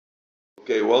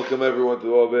Okay, welcome everyone to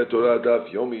the Ovet Torah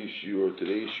Daf Yomi Shiur.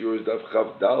 Today's Shiur is Daf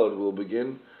Chav Dalad. We'll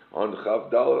begin on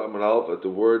Chav Dalad Amanalf at the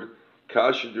word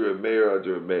Kasha Meir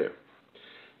Adur Meir.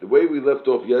 The way we left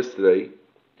off yesterday,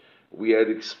 we had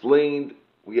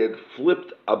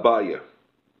flipped Abaya.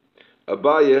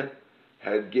 Abaya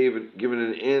had given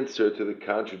an answer to the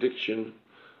contradiction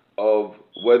of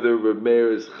whether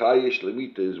Meir is Chayish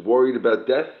Lemita, is worried about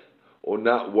death or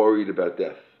not worried about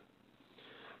death.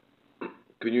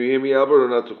 Can you hear me, Albert, or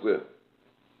not so clear?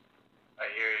 I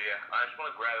hear you. I just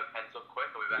want to grab a pencil quick.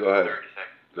 I'll be back Go ahead. in 30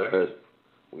 seconds. Go ahead.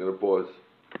 We're going to pause.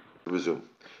 Resume.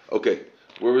 Okay,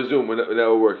 we're resumed.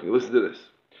 Now we're working. Listen to this.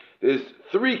 There's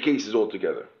three cases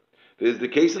altogether. There's the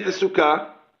case of the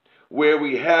Sukkah, where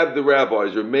we have the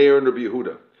rabbis, or Meir and Rabbi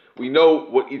Yehuda. We know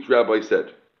what each rabbi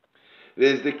said.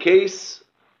 There's the case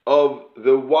of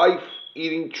the wife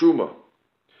eating truma,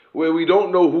 where we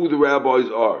don't know who the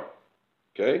rabbis are.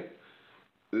 Okay?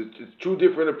 It's two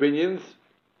different opinions,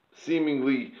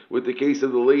 seemingly, with the case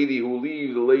of the lady who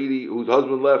leaves, the lady whose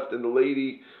husband left, and the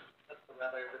lady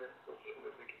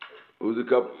who's a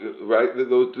couple, right?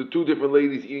 Those the two different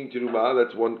ladies eating terumah.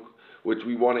 That's one which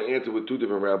we want to answer with two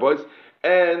different rabbis.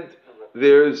 And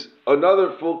there's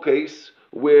another full case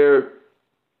where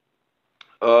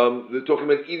they're talking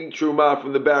about eating terumah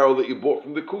from the barrel that you bought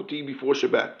from the kuti before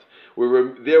Shabbat.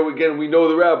 Where there again, we know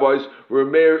the rabbis, where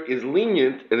Meir is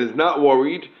lenient and is not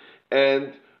worried,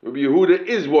 and Rabbi Yehuda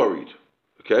is worried.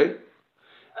 Okay?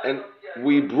 And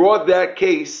we brought that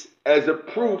case as a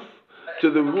proof to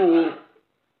the rule.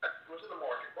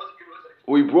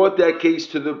 We brought that case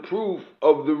to the proof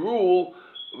of the rule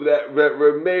that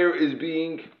Meir is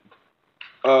being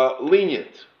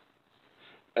lenient.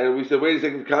 And we said, wait a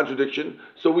second, contradiction.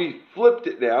 So we flipped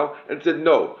it now and said,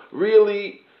 no,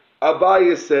 really,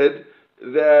 Abaya said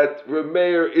that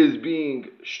Meir is being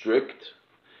strict,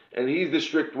 and he's the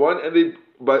strict one, and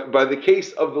by the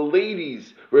case of the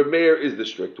ladies, Meir is the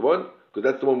strict one, because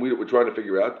that's the one we're trying to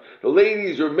figure out. The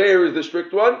ladies, Meir is the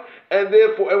strict one, and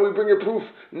therefore, and we bring a proof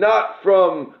not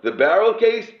from the barrel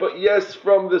case, but yes,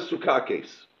 from the Sukkah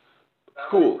case.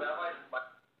 Cool. Question.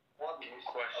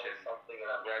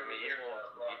 Rabbi Meir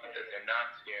that they're not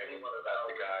scared about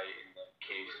the guy in the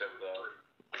case of the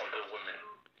women.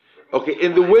 Okay,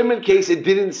 in the women case, it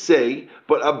didn't say,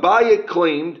 but Abaya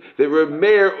claimed that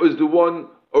Meir was the one.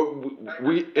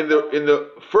 In the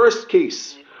first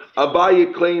case,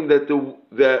 Abaya claimed that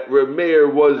Meir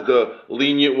was the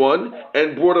lenient one,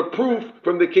 and brought a proof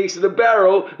from the case of the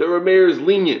barrel that Meir is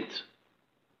lenient.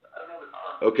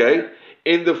 Okay,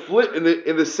 in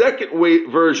the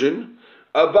second version,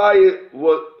 Abaya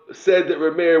said that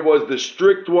Meir was the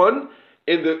strict one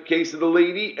in the case of the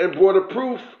lady, and brought a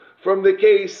proof from the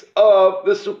case of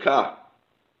the Sukkah.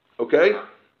 Okay?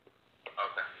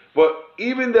 But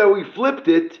even though we flipped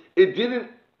it, it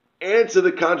didn't answer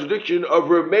the contradiction of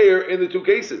Meir in the two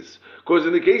cases. Because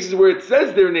in the cases where it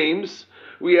says their names,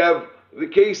 we have the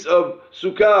case of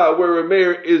Sukkah, where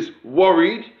Meir is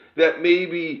worried that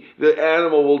maybe the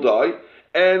animal will die.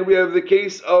 And we have the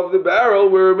case of the barrel,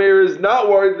 where Meir is not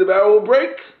worried the barrel will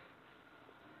break.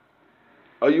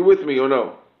 Are you with me or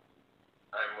no?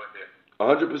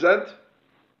 100%? I got you.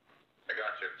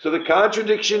 So the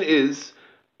contradiction is,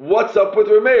 what's up with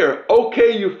Meir?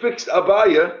 Okay, you fixed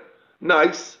Abaya,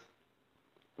 nice,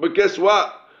 but guess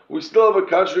what? We still have a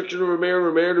contradiction of Meir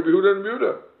and Rabbi Yehuda and Rabbi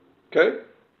Yehuda. Okay?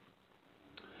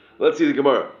 Let's see the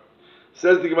Gemara.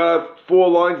 Says the Gemara 4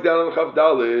 lines down on Chav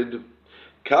Dalid.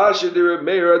 Kasha de Rabbi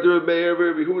Meir adur Meir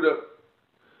Rabbi Yehuda.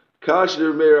 Kasha de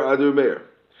Rabbi Meir adur Meir.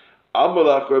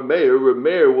 Amalach Rabbi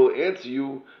Meir will answer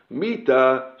you,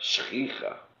 Mita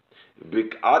shchicha.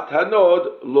 Bik'at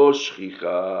hanod lo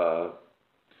shchicha.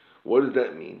 What does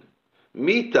that mean?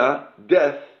 Mita,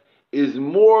 death, is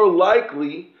more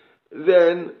likely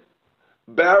than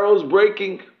barrels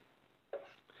breaking.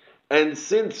 And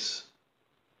since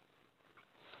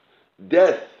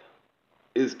death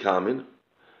is common,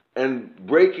 and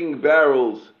breaking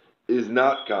barrels is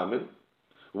not common,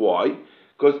 why?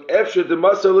 Because efsher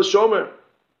demasar l'shomer.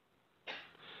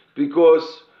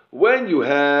 Because when you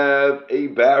have a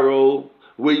barrel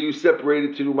where you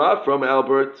separated terumah from,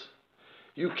 Albert,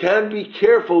 you can be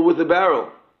careful with the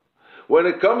barrel. When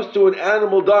it comes to an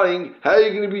animal dying, how are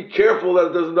you going to be careful that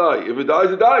it doesn't die? If it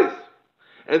dies, it dies.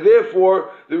 And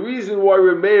therefore, the reason why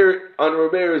Meir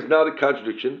is not a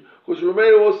contradiction, because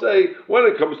Meir will say, when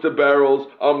it comes to barrels,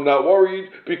 I'm not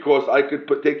worried because I could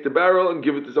take the barrel and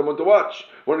give it to someone to watch.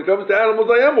 When it comes to animals,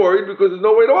 I am worried because there's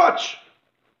no way to watch.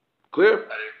 Clear? Out of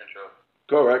your control.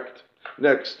 Correct.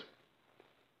 Next.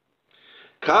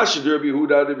 Kasha Rabbi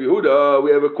Yehuda.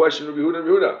 We have a question of Rabbi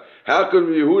Yehuda. How can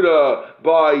Rabbi Yehuda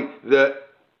buy the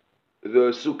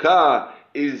the sukkah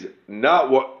is not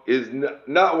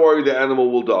worried the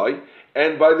animal will die,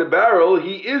 and by the barrel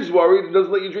he is worried and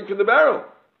doesn't let you drink from the barrel.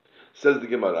 Says the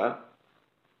Gemara,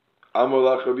 Amar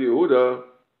lach Rabbi Yehuda.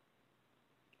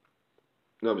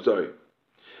 No, I'm sorry.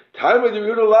 Time of the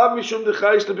Yehuda lav mishum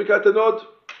dechayish lebikat hanod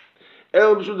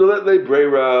el mishum delet le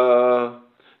breira.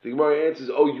 The Gemara answers,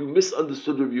 oh, you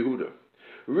misunderstood Rabbi Yehuda.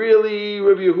 Really,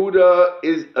 Rabbi Yehuda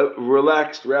is a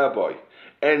relaxed rabbi,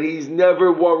 and he's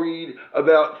never worried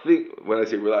about things. When I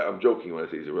say relaxed, I'm joking when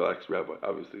I say he's a relaxed rabbi.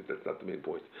 Obviously, that's not the main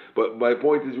point. But my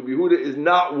point is, Rabbi Yehuda is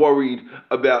not worried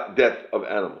about death of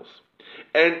animals.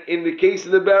 And in the case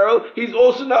of the barrel, he's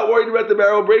also not worried about the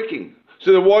barrel breaking.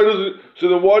 So then why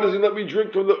does he let me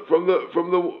drink from the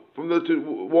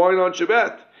wine on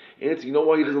Shabbat? And you know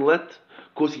why he doesn't let?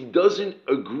 Because he doesn't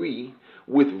agree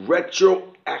with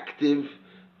retroactive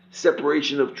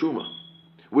separation of truma,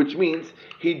 which means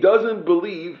he doesn't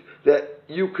believe that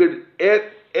you could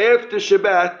after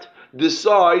Shabbat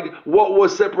decide what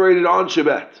was separated on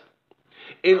Shabbat.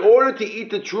 In order to eat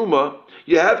the truma,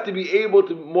 you have to be able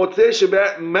to Motzei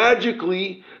Shabbat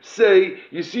magically say,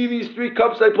 you see these 3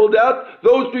 cups I pulled out?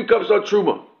 Those 3 cups are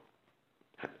truma.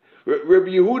 Rabbi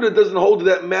Yehuda doesn't hold to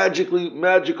that magical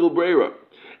breira.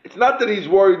 It's not that he's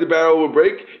worried the barrel will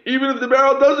break. Even if the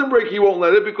barrel doesn't break, he won't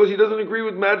let it because he doesn't agree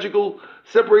with magical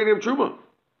separating of truma.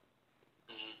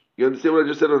 You understand what I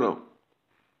just said or no?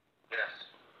 Yes.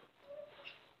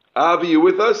 Avi, you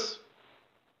with us?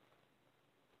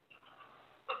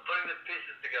 I'm putting the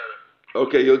pieces together.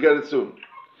 Okay, you'll get it soon.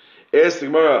 Ask the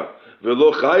Gemara,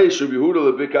 V'lo chayish Rabbi Yehuda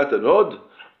lebikat hanod?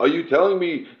 Are you telling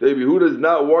me that Rabbi Yehuda is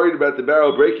not worried about the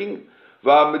barrel breaking?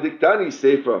 V'amediktani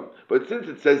seifa. But since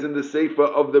it says in the seifa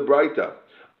of the Braita,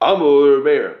 Amul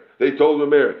Rameir, they told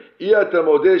Rameir, Iyata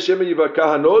modeh shema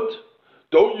yivakah hanod?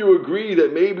 Don't you agree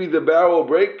that maybe the barrel will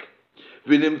break?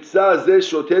 V'nimtza zeh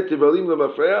shotet tivalim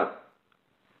lemafreya?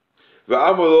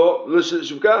 V'amul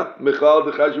l'shivka mechal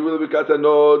dechash Yehuda lebikat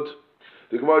hanod.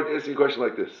 The Gemara is asking a question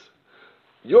like this.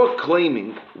 You're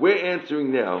claiming, we're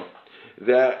answering now,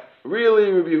 that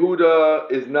really Rabbi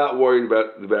Yehuda is not worried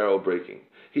about the barrel breaking.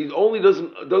 He only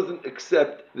doesn't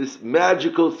accept this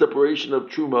magical separation of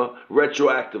truma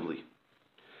retroactively.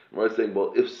 We're saying,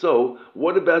 well, if so,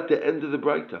 what about the end of the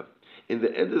Braita? In the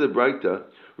end of the Braita,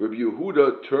 Rabbi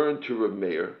Yehuda turned to Rav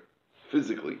Meir,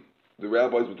 physically. The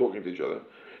rabbis were talking to each other.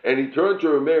 And he turned to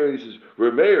Rav Meir and he says,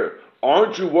 Rav Meir,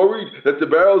 aren't you worried that the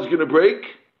barrel is going to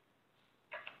break?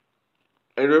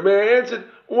 And Rav Meir answered,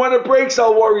 when it breaks,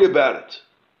 I'll worry about it.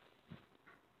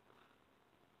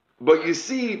 But you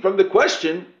see from the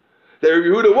question that Rabbi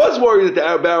Yehuda was worried that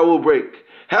the barrel will break.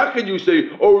 How can you say,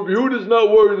 oh, Rabbi Yehuda is not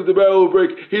worried that the barrel will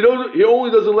break? He only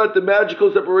doesn't let the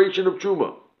magical separation of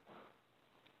truma.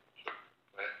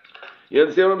 You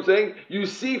understand what I'm saying? You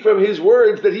see from his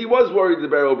words that he was worried the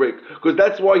barrel will break, because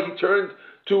that's why he turned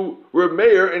to Rav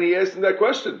Meir and he asked him that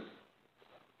question.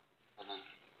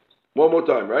 One more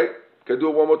time, right? Can I do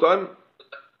it one more time?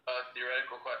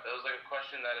 Theoretical question. That was like a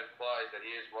question that implies that he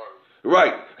is worried.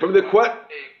 Right.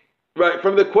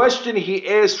 From the question he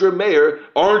asked Rav Meir,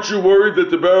 aren't you worried that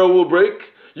the barrel will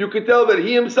break? You can tell that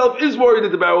he himself is worried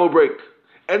that the barrel will break.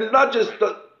 And it's not just,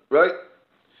 right?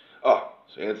 Oh,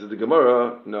 so answers the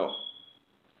Gemara, no.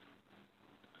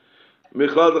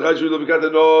 Answers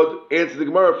the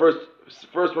Gemara,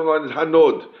 first one line is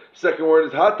Hanod. Second word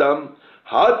is Hatam.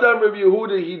 Hatam Rabbi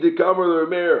Yehuda he dekamar Rav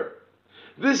Meir.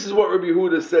 This is what Rabbi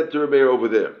Yehuda said to Rav Meir over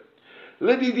there.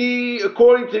 Lididi,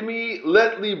 according to me,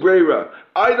 let li breira.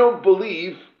 I don't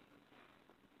believe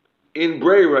in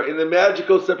breira, in the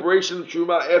magical separation of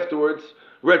truma afterwards,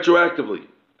 retroactively.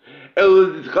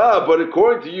 But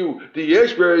according to you, the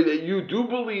yesh breira, that you do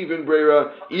believe in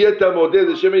breira,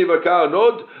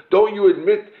 don't you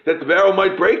admit that the barrel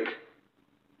might break?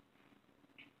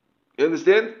 You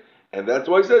understand? And that's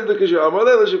why he says, and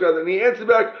he answered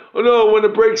back, oh no, when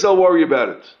it breaks, I'll worry about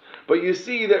it. But you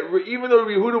see that even though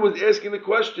Rabbi Yehuda was asking the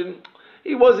question,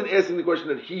 he wasn't asking the question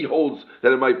that he holds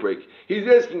that it might break. He's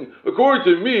asking, according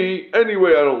to me,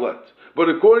 anyway, I don't let. But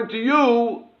according to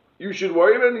you, you should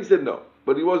worry about it. And he said no.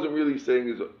 But he wasn't really saying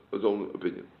his own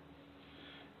opinion.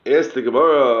 Ask the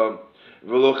Gemara,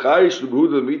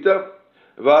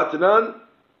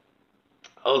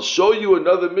 I'll show you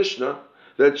another Mishnah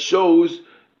that shows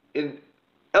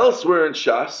elsewhere in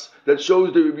Shas that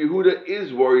shows that Rabbi Yehuda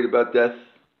is worried about death.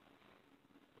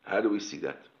 How do we see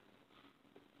that?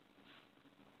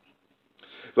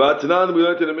 V'atanan, we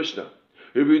learned in the Mishnah.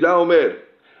 Rabbi Yehuda Omer,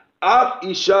 Af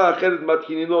isha acheret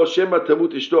matkinino shema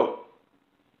tamut ishto.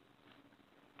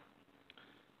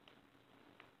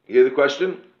 You hear the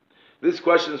question? This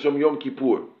question is from Yom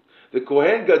Kippur. The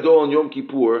Kohen Gadol on Yom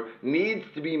Kippur needs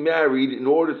to be married in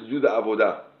order to do the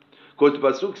avodah. Because the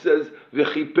pasuk says,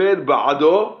 "V'chiper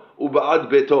ba'ado u'ba'ad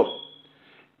beto."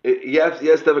 He has to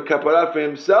have a kapara for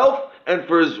himself and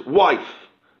for his wife.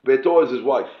 Beto is his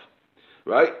wife,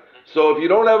 right? So if you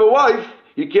don't have a wife,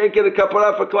 you can't get a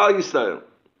kapara for Klal Yisrael.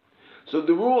 So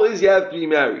the rule is you have to be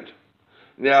married.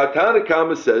 Now Tana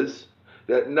Kama says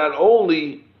that not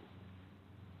only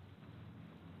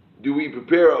do we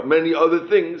prepare many other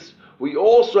things, we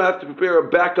also have to prepare a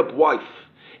backup wife.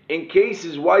 In case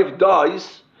his wife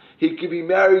dies, he can be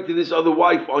married to this other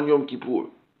wife on Yom Kippur.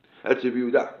 That's Rabbi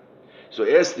Yehuda. So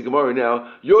ask the Gemara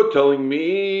now, you're telling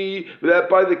me that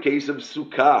by the case of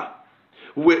Sukkah,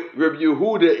 Rabbi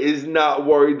Yehuda is not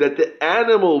worried that the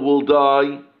animal will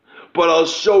die, but I'll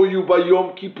show you by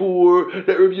Yom Kippur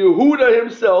that Rabbi Yehuda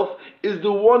himself is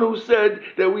the one who said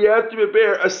that we have to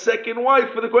prepare a second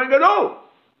wife for the Kohen Gadol.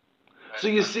 So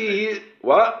you see,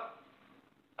 what?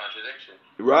 Contradiction.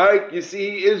 Right? You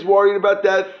see, he is worried about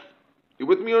death. You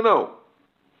with me or no?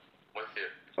 With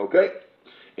you. Okay.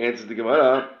 Answers the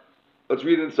Gemara. Let's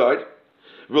read it inside.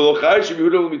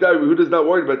 Yehuda is not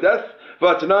worried about death. We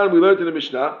learned in the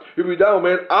Mishnah,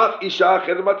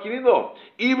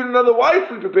 even another wife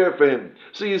we prepare for him.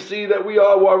 So you see that we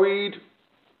are worried.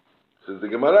 Says the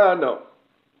Gemara, no.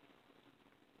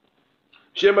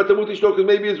 Because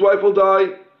maybe his wife will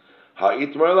die.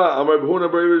 Huna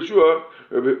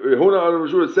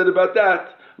said about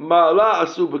that, Ma'ala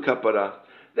asu b'kapara.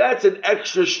 That's an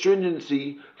extra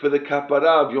stringency for the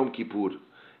kapara of Yom Kippur.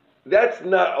 That's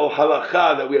not a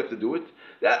halacha that we have to do it.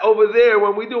 That over there,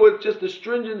 when we do it, it's just a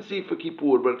stringency for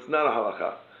Kippur, but it's not a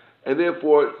halacha. And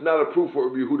therefore, it's not a proof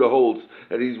what Rabbi Yehuda holds,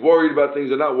 that he's worried about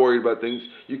things or not worried about things.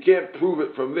 You can't prove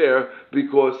it from there,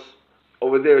 because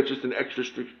over there, it's just an extra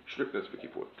strictness for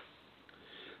Kippur.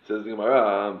 Says the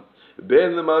Gemara,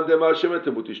 Ben leman dema shemet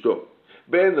temut ishto.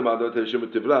 Ben leman dema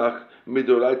shemet tivlach,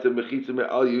 midoraita mechitza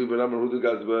me'al yu v'ram Yehuda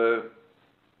gazba.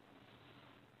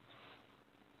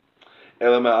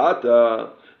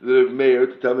 Elama'ata, the mayor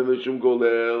to tell me mishum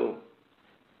golel.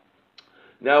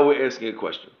 Now we're asking a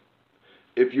question.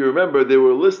 If you remember, there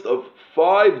were a list of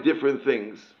 5 different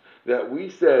things that we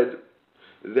said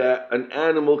that an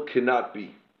animal cannot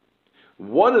be.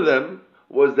 One of them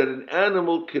was that an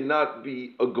animal cannot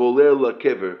be a golel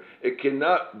lakever. It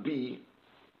cannot be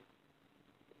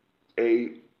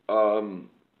a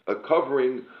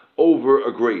covering over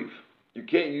a grave. You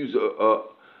can't use a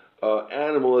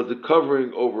animal as a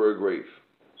covering over a grave.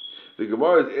 The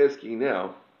Gemara is asking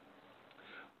now,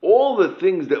 all the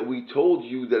things that we told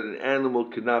you that an animal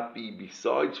cannot be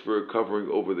besides for a covering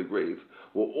over the grave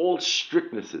were all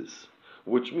strictnesses,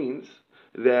 which means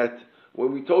that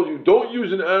when we told you don't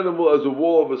use an animal as a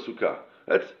wall of a sukkah,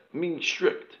 that means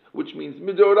strict, which means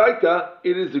midoraita,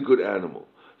 it is a good animal.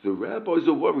 The rabbis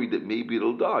are worried that maybe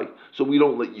it'll die, so we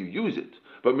don't let you use it.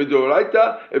 But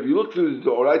midoraita, if you look through the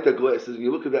doraita glasses and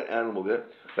you look at that animal there,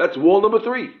 that's wall number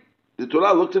 3. The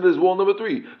Torah looks at it as wall number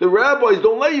 3. The rabbis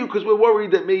don't let you because we're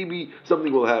worried that maybe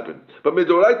something will happen. But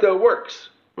midoraita works,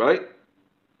 right?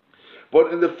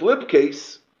 But in the flip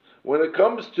case, when it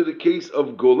comes to the case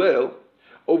of golel,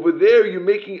 over there you're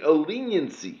making a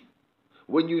leniency.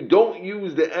 When you don't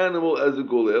use the animal as a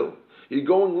golel, you're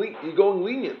going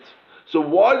lenient. So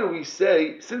why do we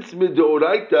say, since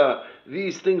midoraita,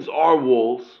 these things are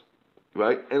walls,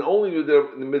 right? And only with the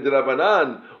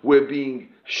midrabanan we're being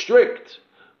strict.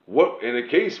 What in a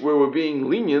case where we're being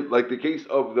lenient, like the case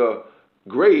of the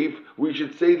grave, we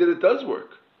should say that it does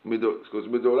work. Because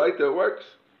midoraita works.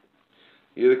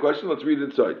 You hear the question? Let's read it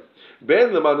inside.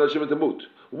 Ben lemad Hashem tamut.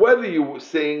 Whether you're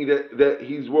saying that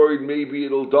he's worried maybe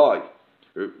it'll die,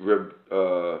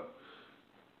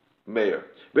 Mayor.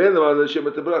 Ben lemad Hashem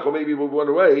tabrach, or maybe it will run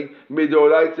away.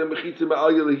 Midoraita mechitza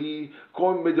ma'al yelehi.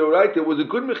 Midoraita was a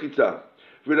good mechitza.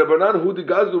 V'rabanan hu de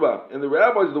gazduba, and the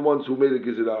rabbis are the ones who made a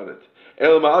gizit on it.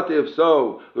 El ma'ate, if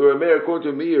so, the Rameir,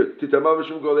 according to Meir, titamav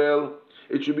mishum golel,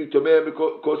 it should be tomei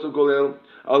because of golel.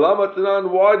 Alama tanan,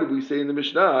 why did we say in the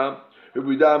Mishnah,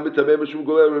 Rebida mitamei mishum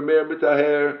golel, Rameir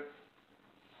mitaher?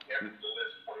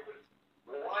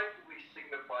 Why do we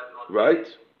signify that? Right?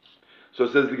 So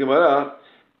says the Gemara,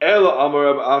 El Amar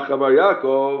Rav Acha bar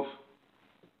Yaakov.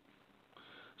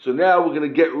 So now we're going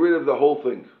to get rid of the whole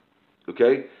thing.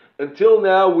 Okay? Until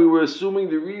now, we were assuming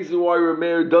the reason why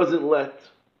Rameir doesn't let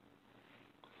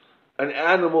an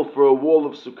animal for a wall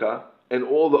of sukkah and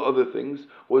all the other things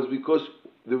was because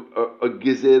a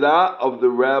gezerah of the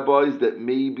rabbis that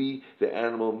maybe the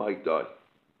animal might die.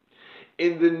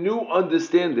 In the new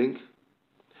understanding,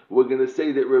 we're going to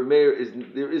say that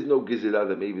there is no gezerah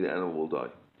that maybe the animal will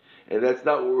die. And that's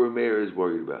not what Rameir is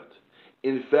worried about.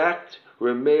 In fact,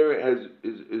 Rameir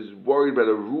is worried about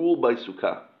a rule by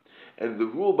Sukkah. And the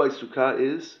rule by Sukkah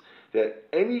is that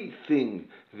anything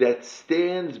that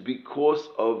stands because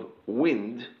of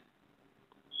wind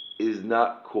is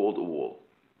not called a wall.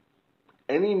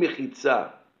 Any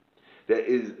mechitza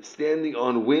that is standing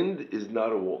on wind is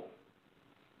not a wall.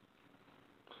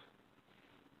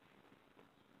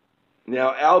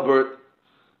 Now, Albert,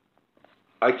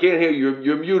 I can't hear you.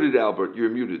 You're muted, Albert. You're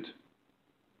muted.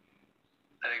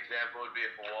 An example would be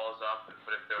if a wall is up,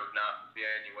 but if there would not be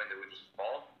any wind, it would just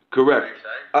fall. Correct.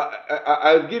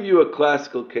 I'll give you a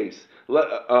classical case,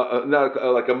 not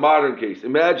like a modern case.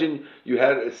 Imagine you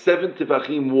had a 7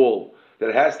 tefachim wall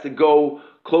that has to go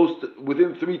close to,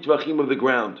 within 3 tefachim of the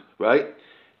ground, right?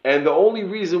 And the only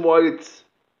reason why it's,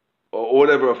 or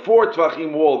whatever, a 4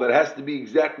 tefachim wall that has to be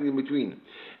exactly in between,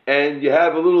 and you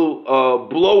have a little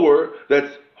blower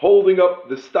that's holding up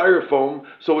the styrofoam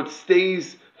so it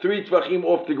stays 3 tefachim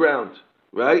off the ground,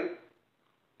 right?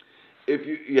 If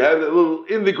you have that little,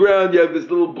 in the ground, you have this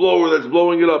little blower that's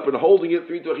blowing it up and holding it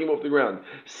 3 tefachim off the ground.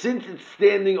 Since it's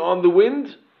standing on the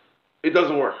wind, it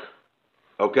doesn't work.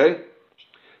 Okay?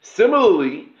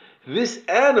 Similarly, this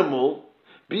animal,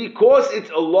 because it's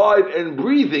alive and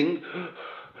breathing,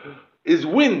 is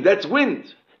wind. That's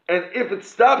wind. And if it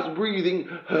stops breathing,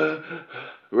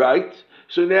 right,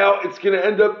 so now it's going to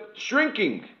end up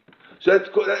shrinking. So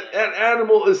that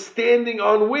animal is standing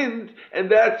on wind, and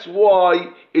that's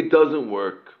why it doesn't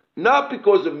work. Not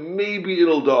because of maybe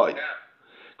it'll die.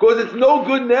 Because it's no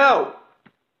good now.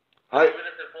 Even if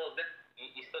it falls down,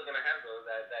 you're still going to have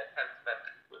that 10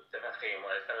 tefachim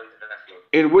or 7 tefachim.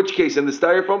 In which case? In the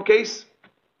styrofoam case?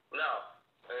 No.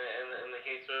 In the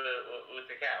case with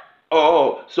the cow.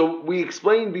 Oh, so we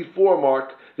explained before,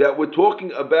 Mark, that we're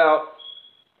talking about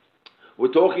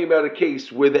a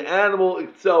case where the animal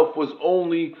itself was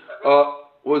only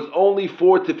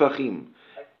 4 tefachim,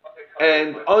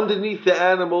 and underneath the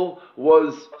animal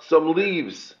was some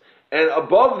leaves, and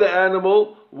above the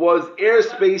animal was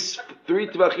airspace 3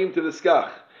 tefachim to the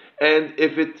skach. And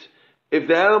if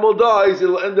the animal dies,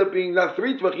 it'll end up being not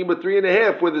 3 tefachim but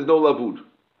 3.5, where there's no lavud.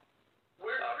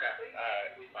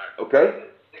 Okay.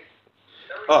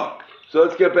 So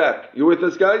let's get back. You with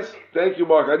us, guys? Thank you,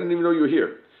 Mark. I didn't even know you were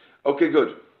here. Okay,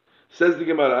 good. Says the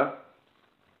Gemara.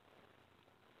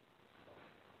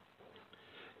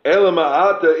 Ela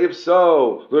ma'ata, if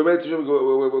so.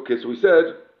 Okay, so we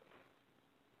said.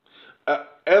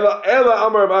 Ela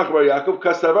amar Achbar Yaakov,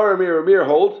 kasavar Ramir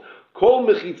holds, kol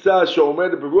mechitza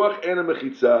she'omed beruach ena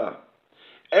mechitza.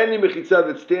 Any mechitza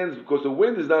that stands because the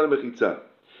wind is not a mechitza.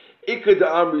 Ikad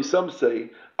Amri, some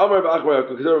say, Amar Achbar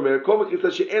Yaakov, kasavar Ramir, kol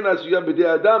mechitza she'ena asuyam b'dei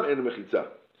adam ena mechitza.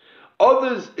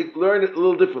 Others learn it a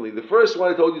little differently. The first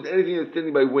one I told you is anything that's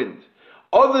standing by wind.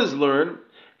 Others learn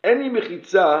any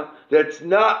mechitza that's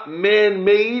not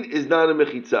man-made is not a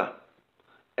mechitza.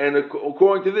 And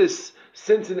according to this,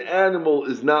 since an animal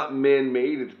is not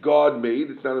man-made, it's God-made,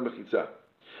 it's not a mechitza.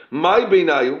 My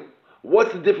beinayu,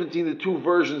 what's the difference between the two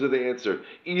versions of the answer?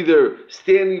 Either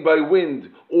standing by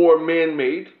wind or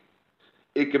man-made.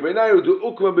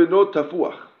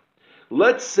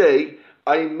 Let's say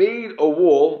I made a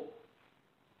wall.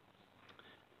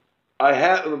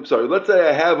 Let's say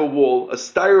I have a wall, a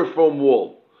styrofoam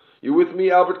wall. You with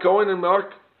me, Albert Cohen and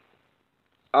Mark?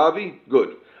 Avi?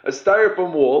 Good. A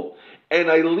styrofoam wall, and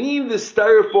I lean the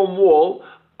styrofoam wall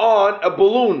on a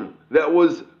balloon that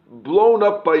was blown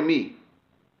up by me.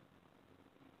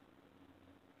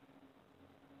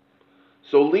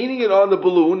 So leaning it on the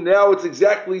balloon, now it's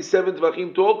exactly 7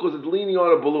 tefachim tall because it's leaning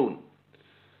on a balloon.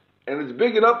 And it's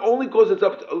big enough only because it's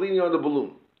leaning on the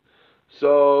balloon.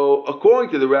 So,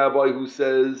 according to the rabbi who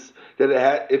says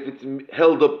that if it's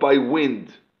held up by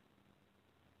wind,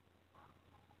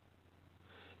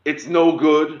 it's no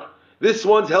good. This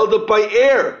one's held up by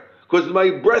air because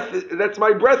that's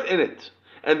my breath in it,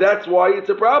 and that's why it's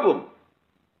a problem.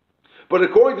 But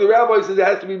according to the rabbi who says it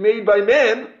has to be made by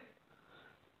man,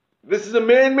 this is a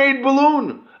man-made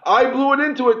balloon. I blew it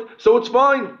into it, so it's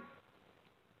fine.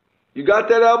 You got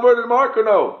that, Albert and Mark, or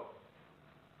no?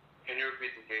 Can you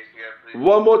repeat the case again, please?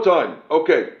 One more time.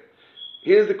 Okay.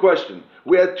 Here's the question.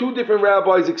 We had 2 different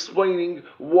rabbis explaining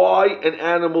why an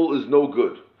animal is no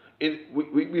good.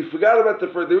 We forgot about the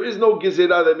first. There is no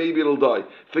gezerah that maybe it'll die.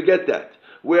 Forget that.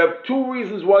 We have 2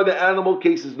 reasons why the animal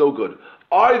case is no good.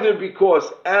 Either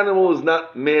because animal is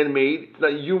not man-made, it's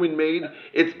not human-made,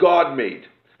 it's God-made.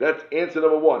 That's answer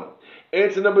number 1.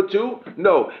 Answer number 2,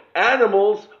 no.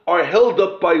 Animals are held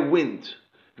up by wind.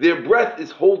 Their breath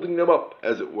is holding them up,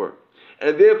 as it were.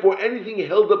 And therefore, anything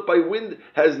held up by wind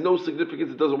has no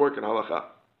significance. It doesn't work in halakha.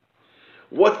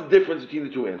 What's the difference between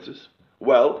the 2 answers?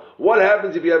 Well, what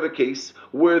happens if you have a case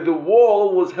where the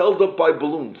wall was held up by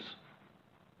balloons?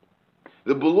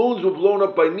 The balloons were blown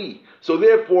up by me. So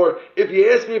therefore, if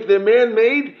you ask me if they're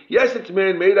man-made, yes, it's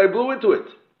man-made, I blew into it.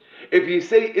 If you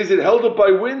say, is it held up by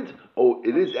wind? Oh,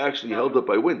 it is actually held up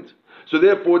by wind. So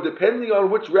therefore, depending on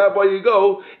which rabbi you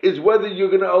go, is whether you're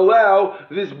going to allow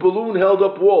this balloon held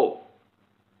up wall.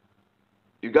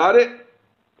 You got it?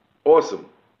 Awesome.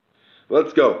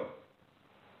 Let's go.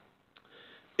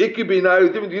 You held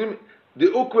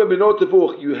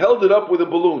it up with a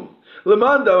balloon. If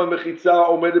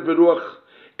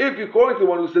you're going to the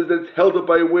one who says that it's held up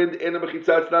by a wind and a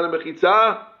mechitza, it's not a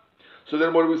mechitza, so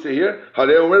then what do we say here?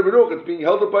 It's being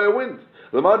held up by a wind.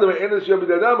 According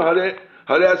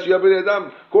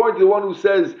to the one who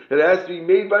says that it has to be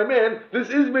made by man, this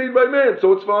is made by man,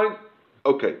 so it's fine.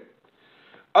 Okay.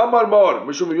 Amar Mar,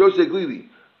 Mishum Yosef Glili.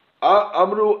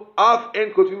 Amru Af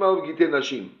En Kotvim Al Gitei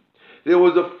Nashim. There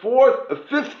was a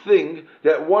fifth thing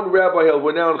that one rabbi held.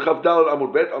 We're now in Chavdal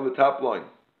Amud Bet on the top line.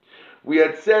 We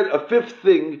had said a fifth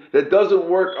thing that doesn't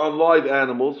work on live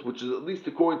animals, which is at least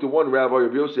according to one rabbi,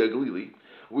 Rabbi Yosef Glili.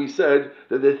 We said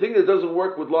that the thing that doesn't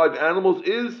work with live animals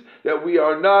is that we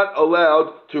are not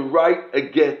allowed to write a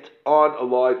get on a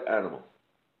live animal.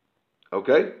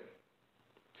 Okay?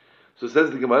 So says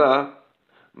the Gemara,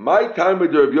 my time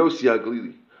with Rabbi Yosef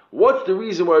Glili. What's the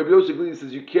reason why Rabbi Yosef Glili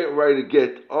says you can't write a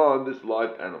get on this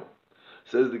live animal?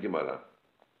 Says the Gemara.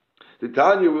 The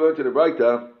Tanya we learned in the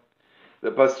Braita,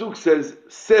 the pasuk says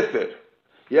sefer.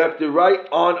 You have to write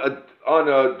on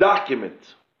a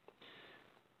document.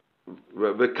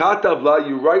 V'katavla,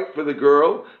 you write for the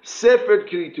girl sefer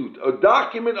kritut, a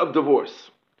document of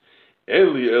divorce.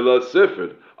 Enli ela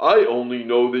sefer. I only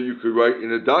know that you could write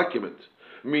in a document.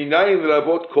 Minayin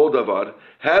rabot kol davar.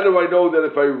 How do I know that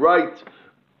if I write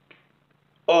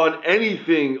on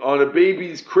anything, on a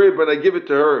baby's crib, and I give it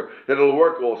to her, that it'll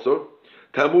work also?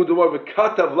 Talmud Amar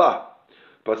v'katavla.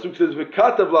 Pasuk says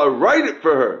v'katavla, write it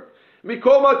for her.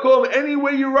 Mikol makom, any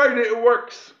way you write it, it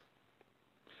works.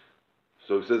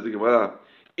 So it says the Gemara,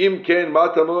 Im ken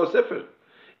matam lo sefer.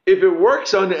 If it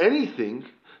works on anything,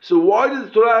 so why does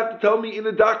the Torah have to tell me in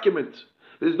a document?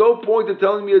 There's no point in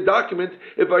telling me a document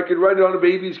if I could write it on a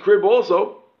baby's crib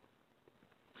also.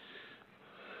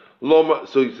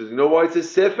 So he says, you know why it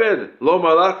says sefer? Lo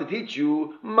malach, to teach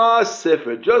you ma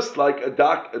sefer, just like a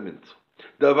document.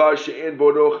 Davar she'en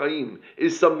bodo chaim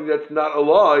is something that's not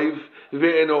alive,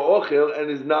 ve'eno ochel,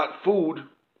 and is not food.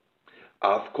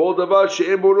 Af kol davar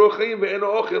she'en bodo chaim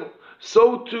ve'eno ochel.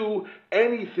 So too,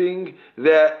 anything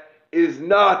that is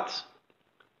not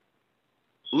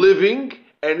living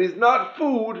and is not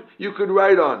food, you could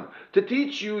write on. To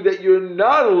teach you that you're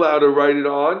not allowed to write it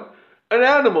on an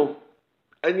animal.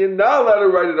 And you're not allowed to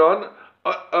write it on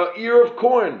an ear of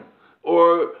corn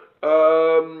or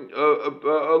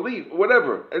a leaf,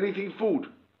 whatever, anything food.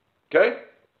 Okay?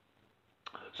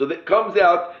 So that comes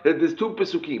out that there's two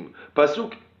pasukim.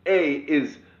 Pasuk A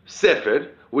is sefer,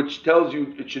 which tells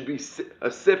you it should be a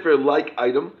sefer-like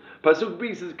item. Pasuk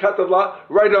B says katavla,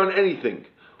 write on anything.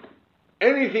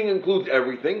 Anything includes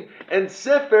everything, and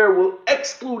sefer will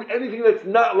exclude anything that's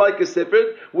not like a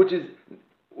sefer, which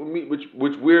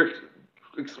we're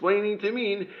explaining to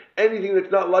mean anything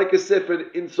that's not like a sefer,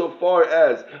 insofar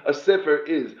as a sefer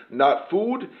is not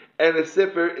food and a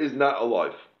sefer is not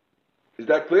alive. Is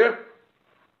that clear?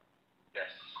 Yes.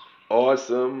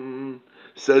 Awesome.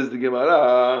 Says the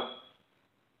Gemara.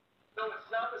 No,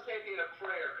 it's not the same thing in a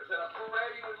prayer, because in a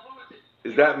prayer you would lose it.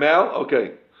 Is that Mal?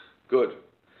 Okay, good.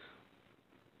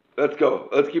 Let's go.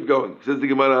 Let's keep going. Says the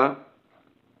Gemara.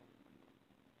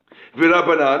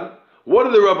 V'Rabbanan. What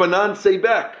do the Rabbanan say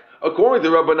back? According to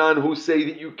the Rabbanan who say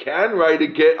that you can write a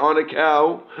get on a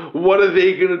cow, what are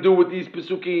they going to do with these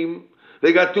pesukim?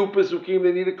 They got two pesukim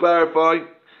they need to clarify.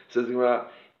 Says the Gemara,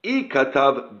 I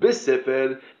katav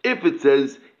b'sefer, if it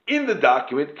says in the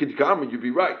document, kidkamen, you'd be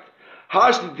right.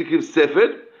 Hashli tikiv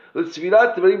sefer,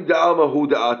 l'svirat tvarim da'alma hu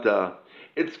da'ata.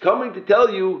 It's coming to tell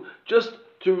you just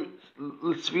to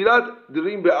l'svirat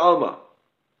tvarim be'alma,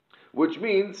 which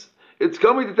means it's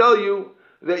coming to tell you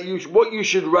that what you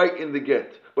should write in the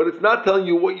get. But it's not telling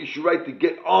you what you should write the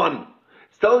get on.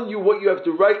 It's telling you what you have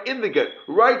to write in the get.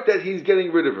 Write that he's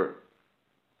getting rid of her.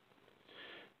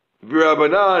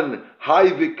 V'Rabbanan,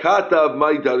 hay v'katav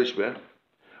mai darishbeh.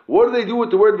 What do they do with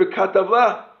the word v'katav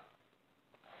la?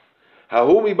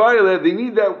 Hahumi b'ayla, they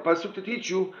need that pasuk to teach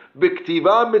you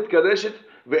b'ktiva mitkareshet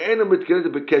ve'ena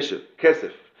mitkareshet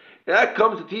b'kesef. That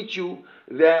comes to teach you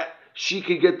that she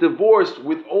can get divorced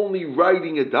with only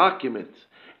writing a document.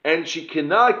 And she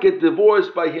cannot get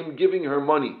divorced by him giving her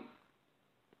money.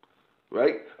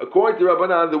 right? According to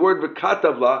Rabbanan, the word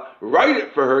v'katavla, write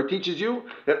it for her, teaches you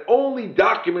that only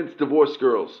documents divorce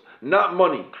girls, not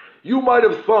money. You might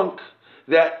have thunk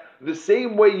that the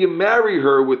same way you marry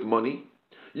her with money,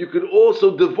 you could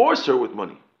also divorce her with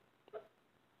money.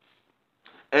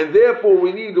 And therefore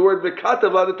we need the word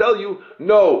v'katavla to tell you,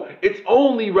 no, it's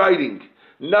only writing,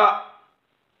 not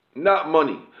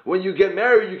money. When you get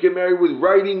married with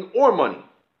writing or money.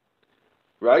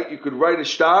 Right? You could write a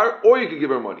star or you could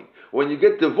give her money. When you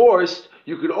get divorced,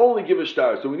 you could only give a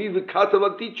star. So we need the katav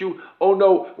to teach you, oh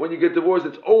no, when you get divorced,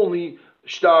 it's only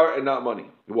star and not money.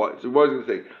 What? So what was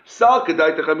going to say? Sal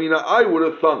kadai techamina, I would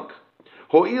have thunk.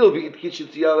 Ho'il v'it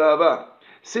kishitzi alava.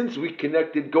 Since we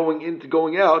connected going in to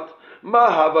going out, ma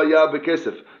havaya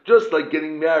bekesef. Just like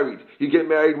getting married. You get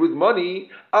married with money,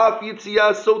 af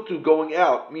yitziyah, so too going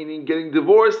out, meaning getting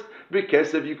divorced,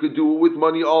 bekesef, you could do it with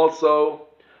money also.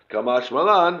 Kamash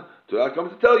Malan, Torah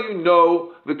comes to tell you,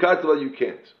 no, v'katva, you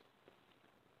can't.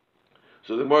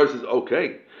 So the Gemara says,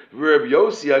 okay, Reb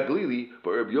Yossi Haglili,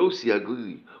 but Reb Yossi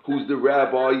Haglili, who's the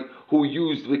rabbi who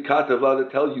used v'katva to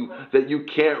tell you that you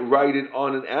can't write it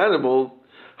on an animal,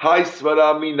 Hai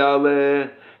Svara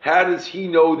Minale, how does he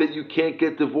know that you can't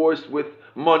get divorced with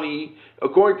money?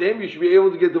 According to him, you should be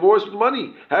able to get divorced with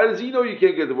money. How does he know you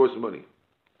can't get divorced with money?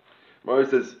 Gemara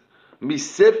says,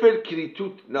 Misefer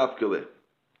Kiritut Nafkele.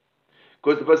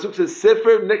 Because the pasuk says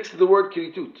sefer next to the word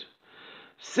kiritut.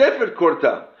 Sefer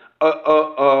korta,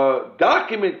 a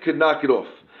document could knock it off.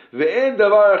 Ve'en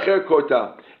davar acher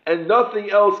korta, and nothing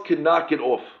else can knock it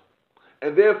off.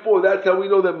 And therefore, that's how we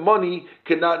know that money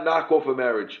cannot knock off a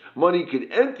marriage. Money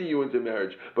can enter you into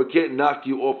marriage, but can't knock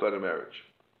you off out of marriage.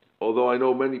 Although I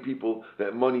know many people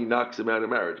that money knocks them out of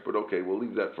marriage, but okay, we'll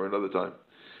leave that for another time.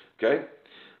 Okay?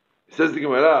 Says the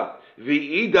Gemara,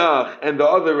 V'idach, and the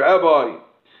other rabbi.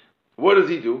 What does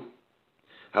he do?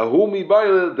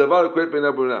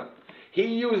 He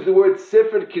used the word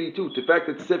sefer kiritut, the fact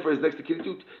that sefer is next to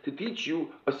kiritut, to teach you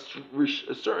a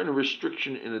certain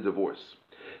restriction in a divorce.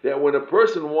 That when a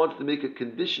person wants to make a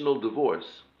conditional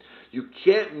divorce, you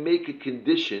can't make a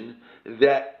condition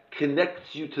that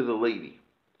connects you to the lady.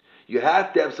 You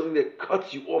have to have something that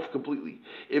cuts you off completely.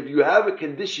 If you have a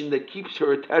condition that keeps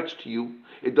her attached to you,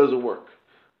 it doesn't work.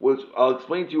 Which I'll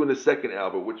explain to you in a second,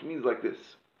 Albert, which means like this.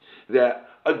 That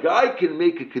a guy can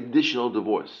make a conditional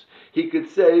divorce. He could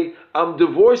say, I'm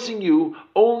divorcing you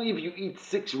only if you eat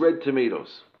 6 red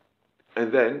tomatoes.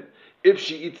 And then, if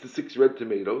she eats the 6 red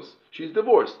tomatoes, she's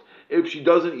divorced. If she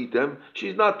doesn't eat them,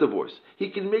 she's not divorced. He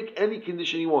can make any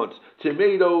condition he wants.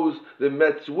 Tomatoes, the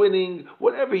Mets winning,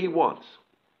 whatever he wants.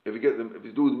 If he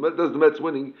does the Mets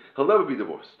winning, he'll never be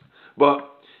divorced. But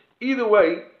either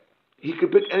way, he can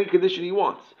pick any condition he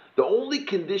wants. The only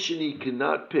condition he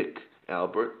cannot pick,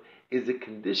 Albert, is a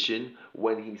condition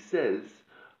when he says,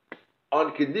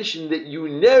 on condition that you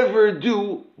never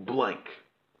do blank.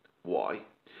 Why?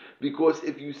 Because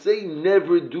if you say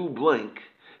never do blank,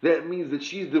 that means that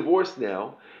she's divorced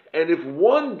now, and if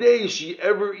one day she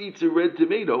ever eats a red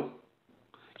tomato,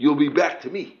 you'll be back to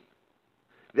me.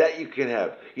 That you can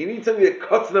have. You need something that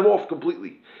cuts them off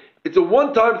completely. It's a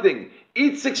one-time thing.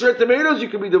 Eat 6 red tomatoes, you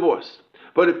can be divorced.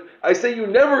 But if I say you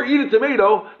never eat a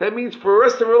tomato, that means for the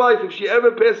rest of her life, if she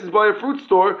ever passes by a fruit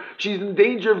store, she's in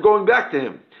danger of going back to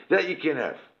him. That you can't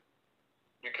have.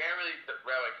 You can't really,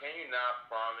 Rabbi, can you not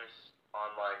promise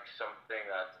on like something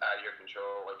that's out of your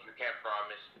control? Like you can't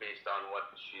promise based on what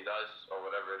she does or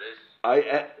whatever it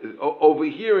is? Over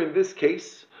here in this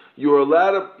case, you're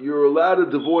allowed to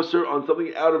divorce her on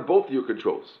something out of both of your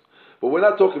controls. But we're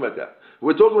not talking about that.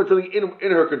 We're talking about something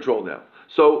in her control now.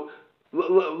 So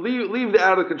leave the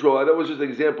out of control. That was just an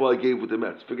example I gave with the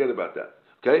Mets. Forget about that.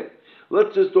 Okay?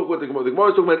 Let's just talk about the Gemara. The Gemara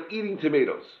is talking about eating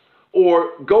tomatoes.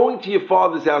 Or going to your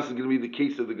father's house is going to be the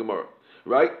case of the Gemara.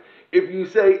 Right? If you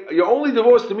say, you're only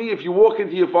divorced to me if you walk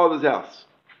into your father's house.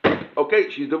 Okay,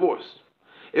 she's divorced.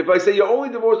 If I say, you're only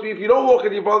divorced to me if you don't walk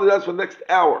into your father's house for the next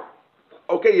hour.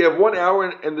 Okay, you have 1 hour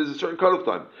and there's a certain cutoff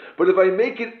time. But if I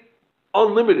make it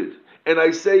unlimited, and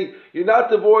I say, you're not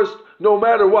divorced no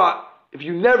matter what, if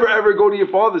you never ever go to your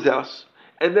father's house,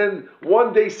 and then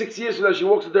one day, 6 years from now, she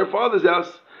walks into her father's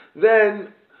house,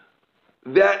 then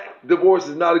that divorce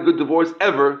is not a good divorce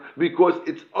ever, because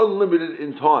it's unlimited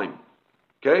in time.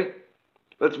 Okay?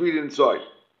 Let's read it inside.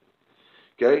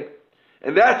 Okay?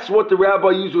 And that's what the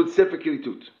rabbi used with Sefer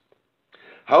Kiritut.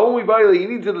 He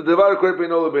needs the Devar Koreh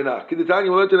Beino Lebeina. Kidetani, we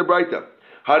learned in the Braita.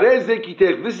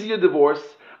 This is your divorce.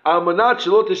 On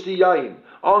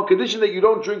condition that you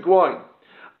don't drink wine.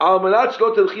 On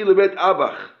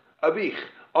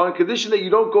condition that you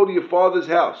don't go to your father's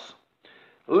house.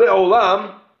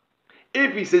 Le'olam,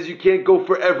 If he says you can't go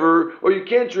forever, or you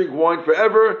can't drink wine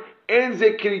forever, en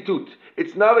ze kiritut.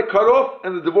 It's not a cutoff,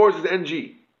 and the divorce is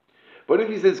NG. But if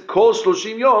he says kol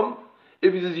shloshim yom,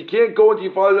 if he says you can't go into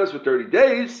your father's house for 30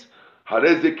 days,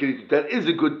 harez ze kiritut. That is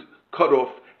a good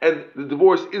cutoff, and the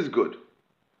divorce is good.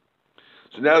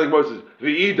 So now the Gemara says,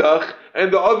 v'idach,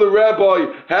 and the other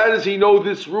rabbi, how does he know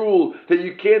this rule that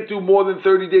you can't do more than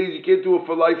 30 days, you can't do a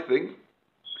for life thing?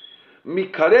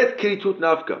 Mikaret kiritut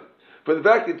nafka. For the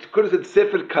fact it could have said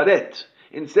sefer karet,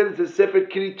 instead it says sefer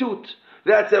kiritut,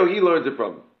 that's how he learns it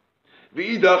from.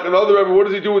 V'idach, another rabbi, what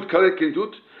does he do with karet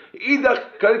kiritut?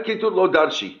 Idach karet kiritut lo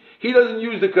darshi. He doesn't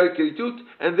use the karet kiritut,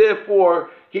 and therefore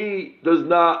he does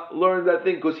not learn that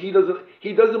thing, because he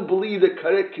doesn't believe that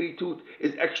karet kiritut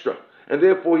is extra. And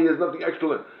therefore, he has nothing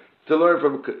extra to learn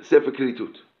from Sefer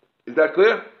Kiritut. Is that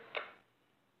clear?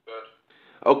 Good.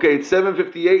 Okay, it's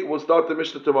 7:58. We'll start the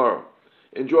Mishnah tomorrow.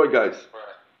 Enjoy, guys.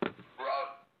 Right.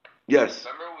 Yes.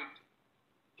 Remember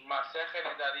Masechet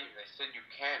Nedarim, they said you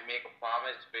can't make a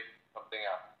promise based on something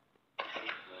else.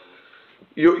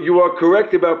 You are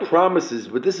correct about promises,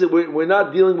 but this is we're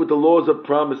not dealing with the laws of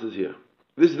promises here.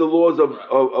 This is the laws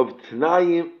of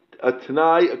Tanai,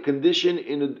 a condition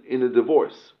in a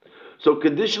divorce. So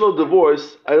conditional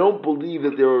divorce, I don't believe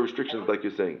that there are restrictions like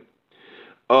you're saying.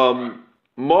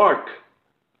 Mark,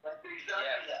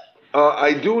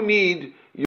 I do need